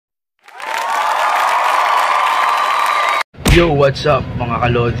Yo, what's up mga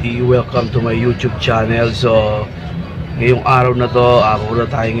kalodi? Welcome to my YouTube channel. So, ngayong araw na to, pupunta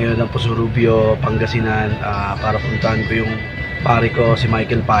tayo ngayon ng Pusurubio, Pangasinan para puntahan ko yung pare ko, si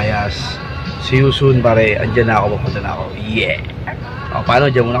Michael Payas. See you soon pare, andyan na ako, papunta na ako. Yeah! O, paano?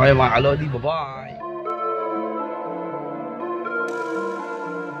 Diyan muna kayo mga kalodi. Bye-bye!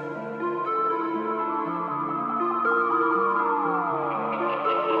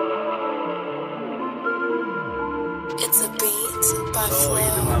 It's a beat by So, Flow.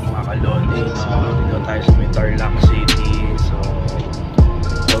 yun nga mga kalodi, dito tayo sa Tarlac City. So,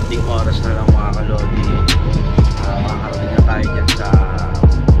 konting oras na lang mga kalodi. Makakarating na tayo dyan sa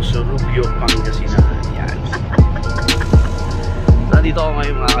Pusurubio, Pangasinan. Yan. So, nandito ako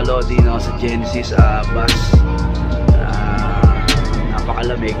ngayon mga kalodi, sa Genesis bus.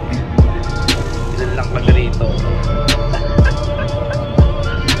 Napakalamig. Ilan lang kami rito.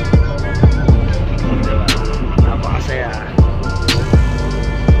 Napakasaya.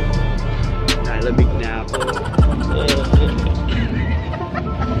 Nalamig na ako.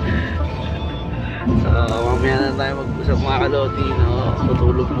 So, mamaya na tayo mag-usap mga kalodi,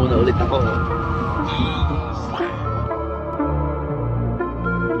 tutulog muna ulit ako.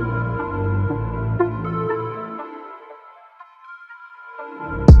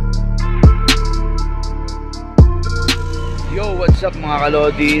 Yo, what's up mga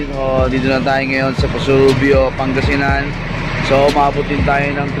kalodi? Dito na tayo ngayon sa Pusurubio, Pangasinan. So, umabot din tayo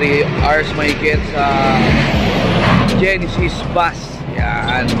ng 3 hours mahigit sa Genesis bus.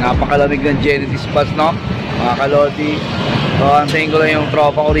 Yan, napakalamig ng Genesis bus, no? Mga kalodi. So, antayin ko lang yung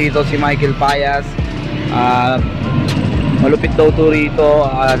tropa ko rito, si Michael Payas. Malupit daw to rito.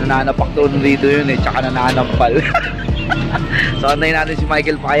 Nananapak daw rito yun tsaka nananampal. So, antayin natin si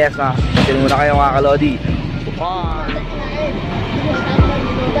Michael Payas, ha? Tignan muna kayo mga kalodi. Bye!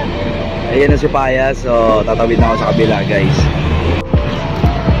 Ayan na si Payas. So, tatawid na ako sa kabila, guys.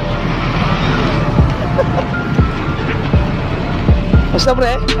 Basta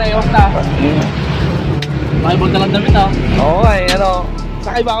pre? Naiwas na. Makibol na lang damit, ha? Oo nga,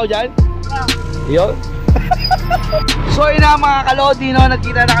 sakay ba ako dyan? Yun. So, yun na mga kalodi,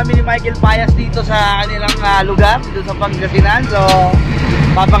 nagkita na kami ni Michael Payas dito sa kanilang lugar, dito sa Pangasinan. So,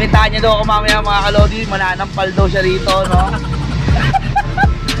 papakitaan niya daw ako mamaya mga kalodi, mananampal daw siya rito, no?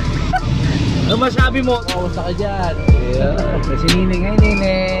 Ano masabi mo? Mausta ka dyan. Yeah. Si Ninong, ay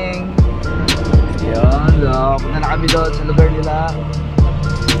Ninong. Yun, so, punta na kami doon sa lugar nila.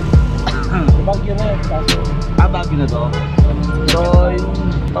 Bagyo na yun. Bagyo na to. So, yung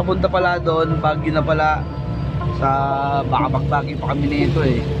papunta pala doon, bagyo na pala. Sa baka magbagyo pa kami nito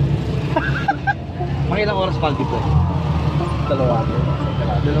eh. Mga ilang oras bagyo po? Dalawang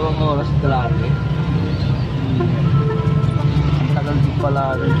oras, dalawang. Ang tagal din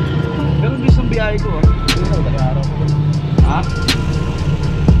pala. Pero bisang biyahe ko Araw ko. Ha?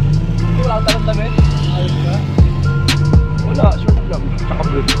 Wala ka talang damit? Ayos ka? Wala, short lang. Tsaka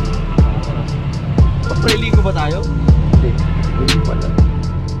brief. Pag-preligo ba tayo? Hindi pala.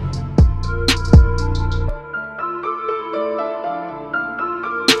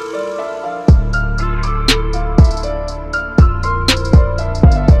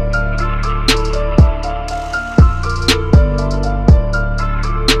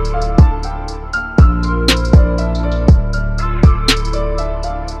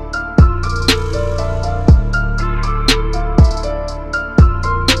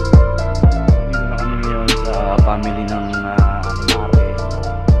 Family ng Mare.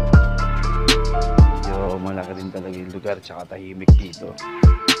 Medyo malaki rin talaga yung lugar, tsaka tahimik dito.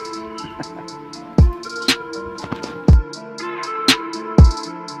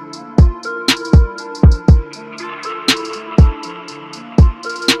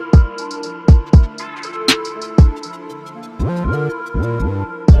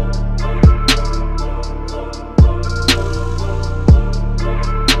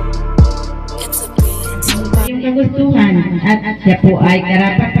 Kagustuhan at siya po ay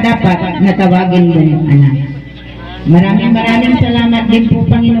karapat-dapat na tawagin mo ng anak. Maraming salamat din po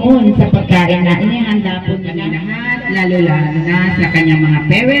Panginoon sa pagkain na inihanda po ng lahat, lalo-lalo na sa kanyang mga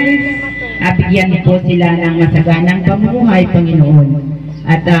parents. Bigyan po sila ng masaganang pamumuhay, Panginoon.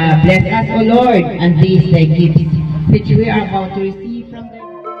 At bless us, O Lord, and these gifts which we are about to receive from the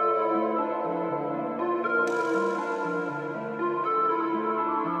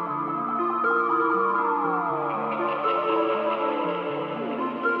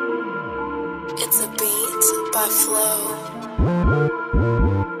It's a beat by Flow.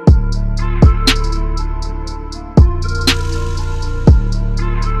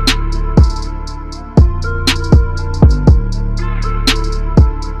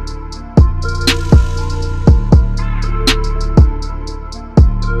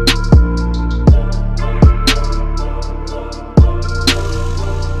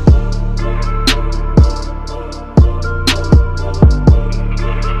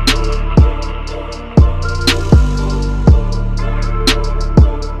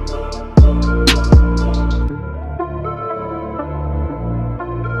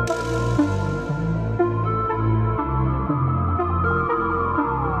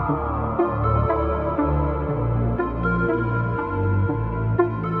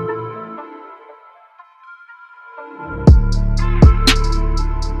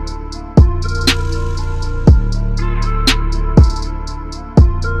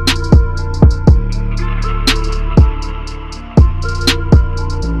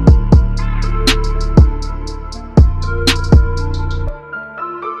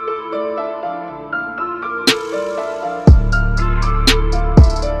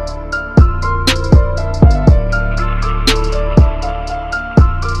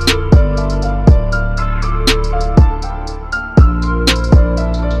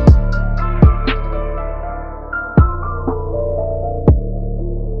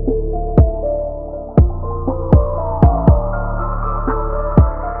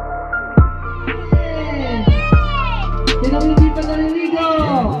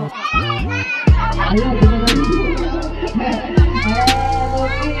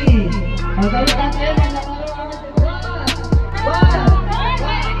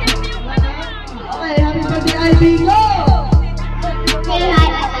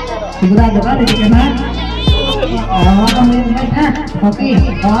 Sigurado ka, ready ka na? Hawakan mo yung mic ha. Okay.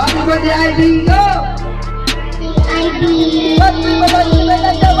 Happy birthday, Ivy! Go!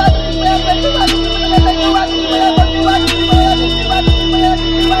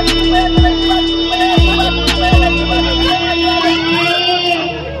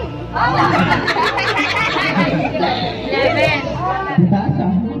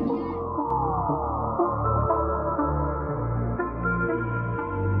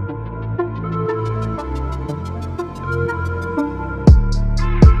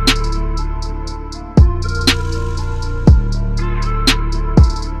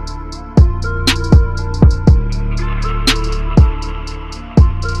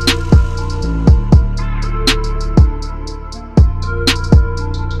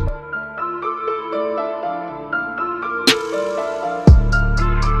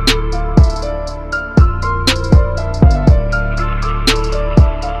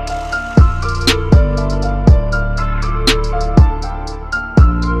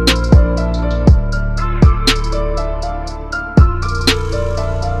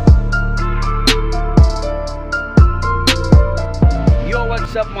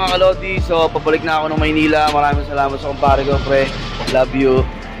 What's up mga kalodi? So pabalik na ako ng Maynila. Maraming salamat sa kumpare ko, pre. Love you.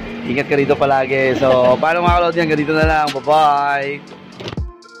 Ingat ka rito palagi. So paano mga kalodi? Hanggang dito na lang. Bye bye.